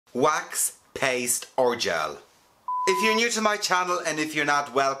wax, paste or gel. If you're new to my channel and if you're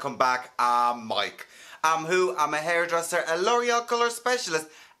not, welcome back. I'm Mike. I'm a hairdresser, a L'Oreal colour specialist,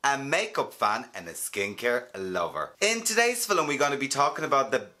 a makeup fan and a skincare lover. In today's film we're going to be talking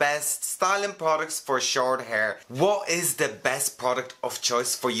about the best styling products for short hair. What is the best product of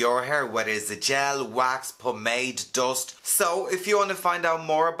choice for your hair, whether it's a gel, wax, pomade, dust? So if you want to find out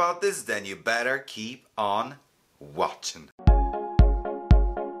more about this, then you better keep on watching.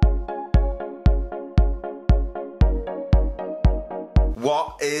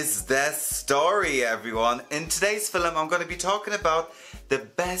 What is the story, everyone? In today's film I'm going to be talking about the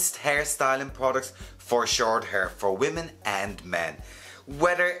best hairstyling products for short hair for women and men.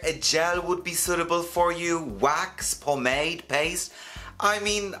 Whether a gel would be suitable for you, wax, pomade, paste. I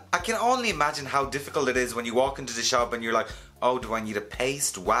mean, I can only imagine how difficult it is when you walk into the shop and you're like, oh, do I need a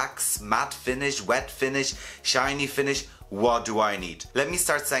paste, wax, matte finish, wet finish, shiny finish? What do I need? Let me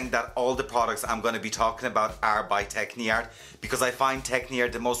start saying that all the products I'm going to be talking about are by Tecni.art because I find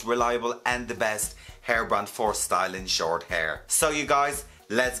Tecni.art the most reliable and the best hair brand for styling short hair. So you guys,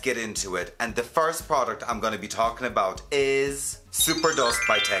 let's get into it. And the first product I'm going to be talking about is Super Dust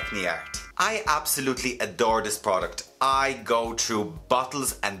by Tecni.art. I absolutely adore this product. I go through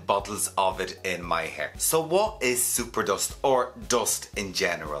bottles and bottles of it in my hair. So what is Super Dust, or dust in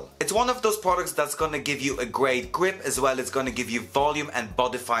general? It's one of those products that's going to give you a great grip, as well as going to give you volume and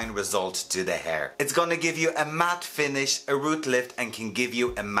bodifying result to the hair. It's going to give you a matte finish, a root lift, and can give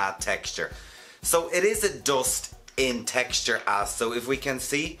you a matte texture. So it is a dust in texture, as so if we can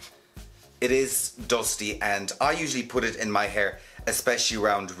see, it is dusty, and I usually put it in my hair, especially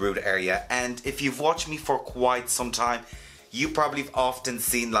around root area. And if you've watched me for quite some time, you probably have often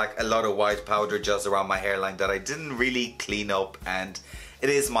seen like a lot of white powder just around my hairline that I didn't really clean up, and it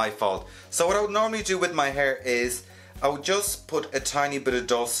is my fault. So what I would normally do with my hair is I would just put a tiny bit of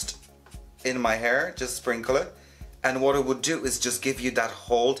dust in my hair, just sprinkle it, and what it would do is just give you that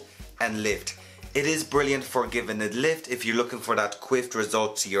hold and lift. It is brilliant for giving it lift if you're looking for that quick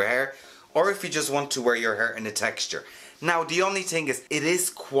result to your hair, or if you just want to wear your hair in a texture. Now the only thing is, it is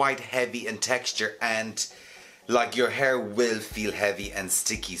quite heavy in texture, and like your hair will feel heavy and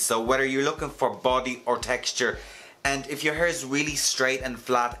sticky. So whether you're looking for body or texture, and if your hair is really straight and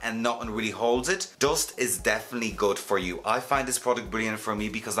flat and nothing really holds it, dust is definitely good for you. I find this product brilliant for me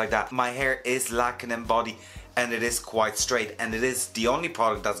because like that, my hair is lacking in body and it is quite straight, and it is the only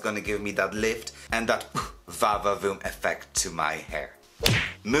product that's going to give me that lift and that va-va-voom effect to my hair.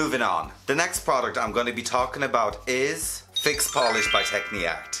 Moving on, the next product I'm going to be talking about is Fix Polish by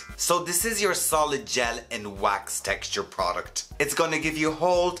Tecni.art. So this is your solid gel and wax texture product. It's going to give you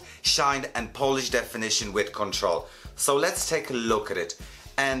hold, shine and polish definition with control. So let's take a look at it.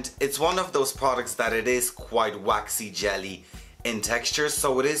 And it's one of those products that it is quite waxy jelly in texture,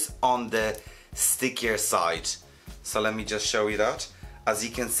 so it is on the stickier side. So let me just show you that. As you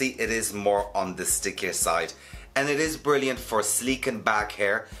can see, it is more on the stickier side. And it is brilliant for sleeking back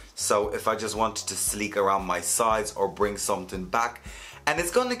hair. So if I just wanted to sleek around my sides or bring something back, and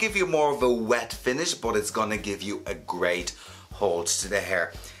it's going to give you more of a wet finish, but it's going to give you a great hold to the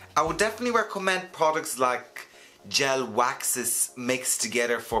hair. I would definitely recommend products like gel waxes mixed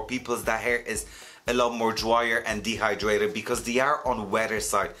together for people's that hair is a lot more drier and dehydrated, because they are on wetter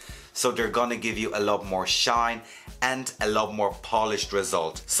side. So they're gonna give you a lot more shine and a lot more polished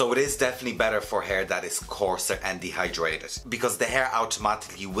result. So it is definitely better for hair that is coarser and dehydrated, because the hair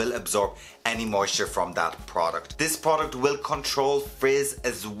automatically will absorb any moisture from that product. This product will control frizz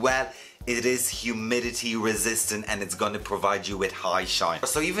as well. It is humidity resistant, and it's going to provide you with high shine.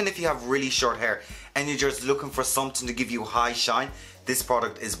 So even if you have really short hair and you're just looking for something to give you high shine, this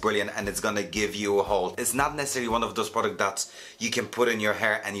product is brilliant and it's going to give you a hold. It's not necessarily one of those products that you can put in your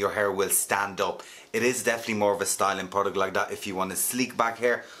hair and your hair will stand up. It is definitely more of a styling product like that if you want to sleek back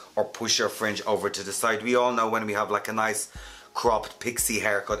hair or push your fringe over to the side. We all know when we have like a nice cropped pixie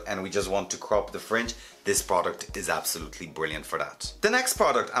haircut and we just want to crop the fringe, this product is absolutely brilliant for that. The next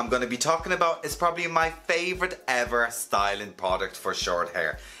product I'm going to be talking about is probably my favorite ever styling product for short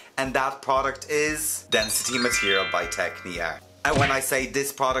hair, and that product is Density Material by Tecni.art. And when I say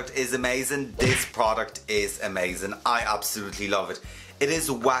this product is amazing, this product is amazing. I absolutely love it. It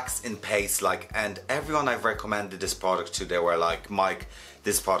is wax in paste like, and everyone I've recommended this product to, they were like, Mike,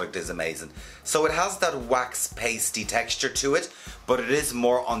 this product is amazing. So it has that wax pasty texture to it, but it is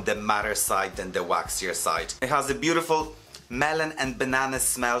more on the matter side than the waxier side. It has a beautiful melon and banana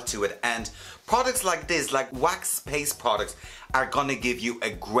smell to it, and products like this, like wax paste products, are gonna give you a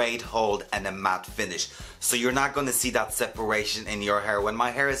great hold and a matte finish. So you're not gonna see that separation in your hair. When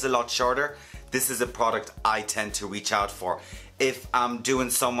my hair is a lot shorter, this is a product I tend to reach out for. If I'm doing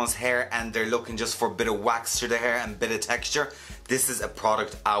someone's hair and they're looking just for a bit of wax to the hair and a bit of texture, this is a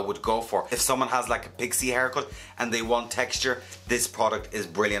product I would go for. If someone has like a pixie haircut and they want texture, this product is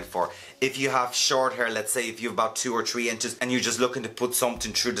brilliant for. If you have short hair, let's say if you have about 2 or 3 inches and you're just looking to put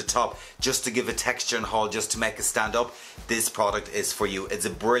something through the top just to give a texture and hold, just to make it stand up, this product is for you. It's a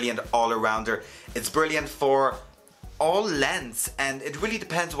brilliant all-arounder. It's brilliant for all lengths, and it really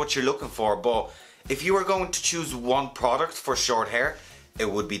depends what you're looking for. But if you were going to choose one product for short hair, it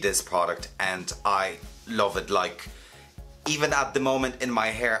would be this product, and I love it. Like, even at the moment in my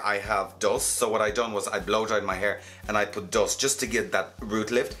hair I have dust, so what I done was I blow dried my hair and I put dust just to get that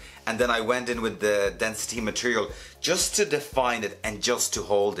root lift, and then I went in with the density material just to define it and just to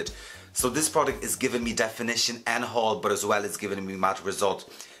hold it. So this product is giving me definition and hold, but as well as giving me matte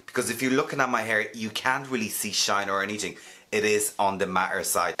result. Because if you're looking at my hair, you can't really see shine or anything. It is on the matter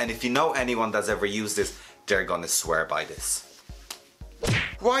side. And if you know anyone that's ever used this, they're gonna swear by this.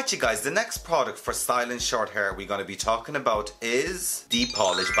 Right, you guys, the next product for styling short hair we're gonna be talking about is Deep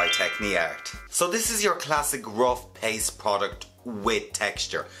Polish by tecni.art. So this is your classic rough paste product with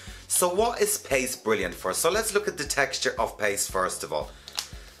texture. So what is paste brilliant for? So let's look at the texture of paste first of all.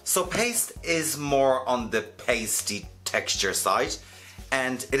 So paste is more on the pasty texture side,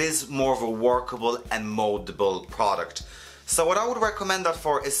 and it is more of a workable and moldable product. So what I would recommend that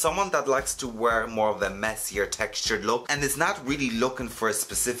for is someone that likes to wear more of a messier textured look and is not really looking for a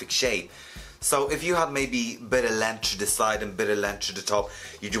specific shade. So if you had maybe a bit of length to the side and a bit of length to the top,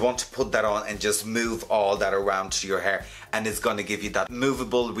 you'd want to put that on and just move all that around to your hair, and it's going to give you that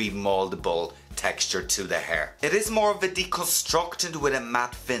movable, remoldable texture to the hair. It is more of a deconstructed with a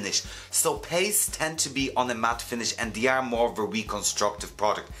matte finish. So pastes tend to be on a matte finish, and they are more of a reconstructive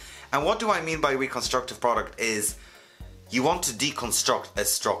product. And what do I mean by reconstructive product is you want to deconstruct a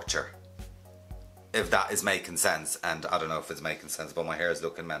structure, if that is making sense. And I don't know if it's making sense, but my hair is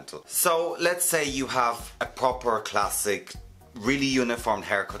looking mental. So let's say you have a proper classic, really uniform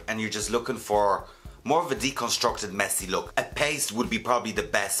haircut and you're just looking for more of a deconstructed, messy look. A paste would be probably the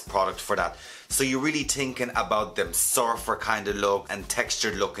best product for that. So you're really thinking about them surfer kind of look and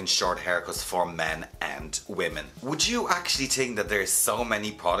textured looking short haircuts for men and women. Would you actually think that there's so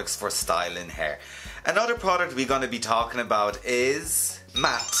many products for styling hair? Another product we're going to be talking about is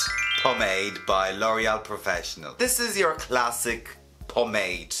Matte Pomade by L'Oreal Professional. This is your classic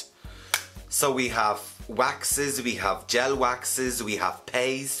pomade. So we have waxes, we have gel waxes, we have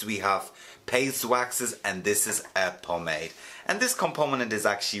paste, we have paste waxes, and this is a pomade. And this component is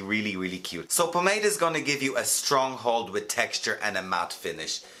actually really cute. So pomade is going to give you a strong hold with texture and a matte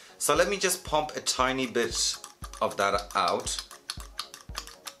finish. So let me just pump a tiny bit of that out.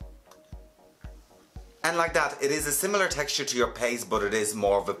 And like that, it is a similar texture to your paste, but it is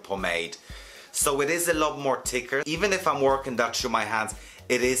more of a pomade. So it is a lot more thicker. Even if I'm working that through my hands,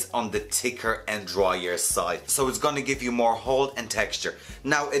 it is on the thicker and drier side. So it's going to give you more hold and texture.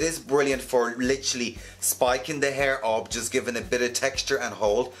 Now it is brilliant for literally spiking the hair up, just giving a bit of texture and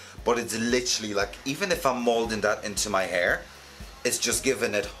hold. But it's literally like, even if I'm molding that into my hair, it's just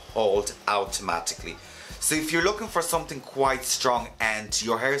giving it hold automatically. So if you're looking for something quite strong and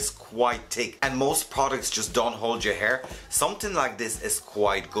your hair is quite thick and most products just don't hold your hair, something like this is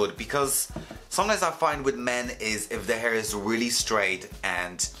quite good, because sometimes I find with men is if the hair is really straight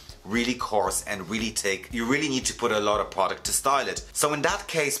and really coarse and really thick, you really need to put a lot of product to style it. So in that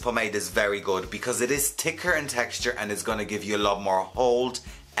case, pomade is very good because it is thicker in texture and it's going to give you a lot more hold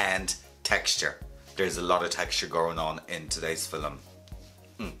and texture. There's a lot of texture going on in today's film.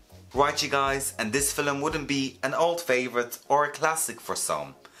 Right, you guys, and this film wouldn't be an old favourite or a classic for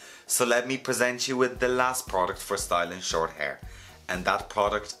some. So let me present you with the last product for styling short hair. And that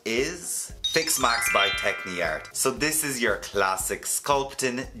product is Fix Max by tecni.art. So this is your classic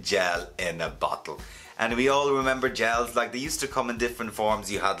sculpting gel in a bottle. And we all remember gels, like they used to come in different forms.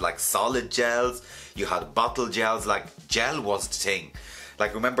 You had like solid gels, you had bottle gels, like gel was the thing.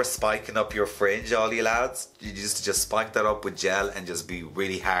 Like, remember spiking up your fringe, all you lads? You used to just spike that up with gel and just be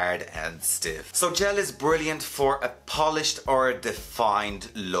really hard and stiff. So gel is brilliant for a polished or a defined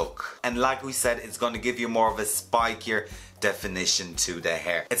look. And like we said, it's going to give you more of a spikier definition to the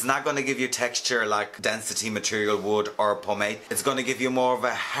hair. It's not going to give you texture like density material would or pomade. It's going to give you more of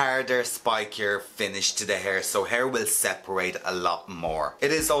a harder, spikier finish to the hair, so hair will separate a lot more.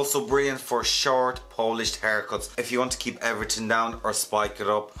 It is also brilliant for short, polished haircuts. If you want to keep everything down or spike it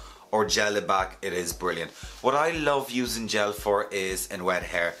up or gel it back, it is brilliant. What I love using gel for is in wet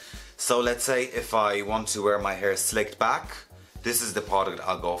hair. So let's say if I want to wear my hair slicked back, this is the product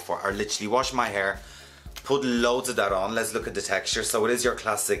I'll go for. I literally wash my hair, put loads of that on. Let's look at the texture. So it is your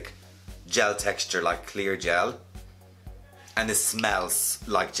classic gel texture, like clear gel, and it smells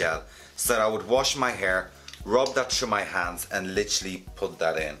like gel. So I would wash my hair, rub that through my hands, and literally put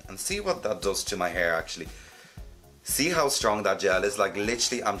that in, and see what that does to my hair actually. See how strong that gel is? Like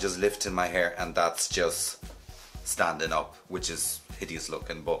literally I'm just lifting my hair and that's just standing up, which is hideous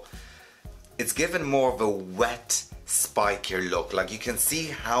looking, but it's given more of a wet, spikier look. Like you can see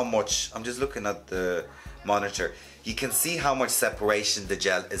how much, I'm just looking at the monitor, you can see how much separation the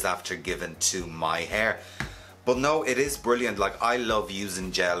gel is after given to my hair. But no, it is brilliant. Like I love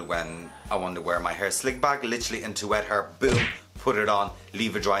using gel when I want to wear my hair slick back, literally into wet hair, boom, put it on,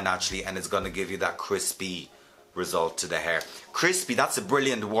 leave it dry naturally, and it's going to give you that crispy result to the hair. Crispy, that's a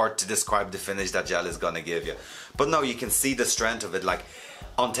brilliant word to describe the finish that gel is going to give you. But no, you can see the strength of it. Like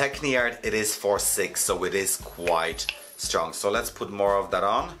on Tecni.art it is 4.6, so it is quite strong. So let's put more of that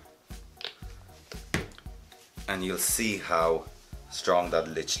on, and you'll see how strong that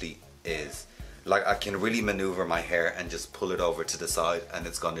literally is. Like I can really maneuver my hair and just pull it over to the side, and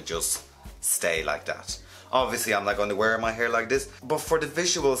it's going to just stay like that. Obviously I'm not going to wear my hair like this, but for the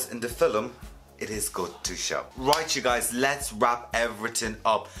visuals in the film it is good to show. Right you guys, let's wrap everything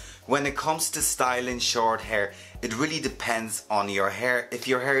up. When it comes to styling short hair, it really depends on your hair. If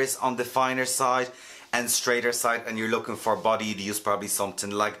your hair is on the finer side and straighter side and you're looking for body, you'd use probably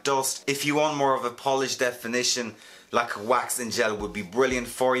something like dust. If you want more of a polished definition, like wax and gel would be brilliant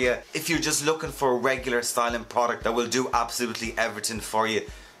for you. If you're just looking for a regular styling product that will do absolutely everything for you,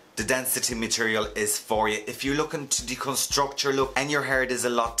 the density material is for you. If you're looking to deconstruct your look and your hair is a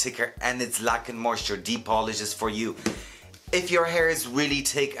lot thicker and it's lacking moisture, deep polish is for you. If your hair is really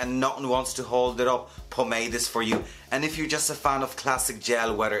thick and nothing wants to hold it up, pomade is for you. And if you're just a fan of classic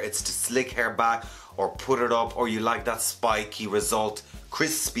gel, whether it's to slick hair back or put it up, or you like that spiky result,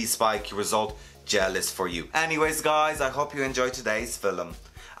 crispy spiky result, gel is for you. Anyways guys, I hope you enjoyed today's film.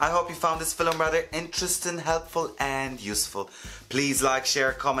 I hope you found this film rather interesting, helpful and useful. Please like,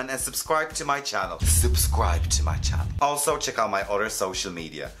 share, comment and subscribe to my channel. Subscribe to my channel. Also check out my other social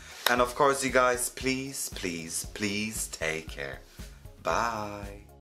media. And of course you guys, please, please, please take care. Bye.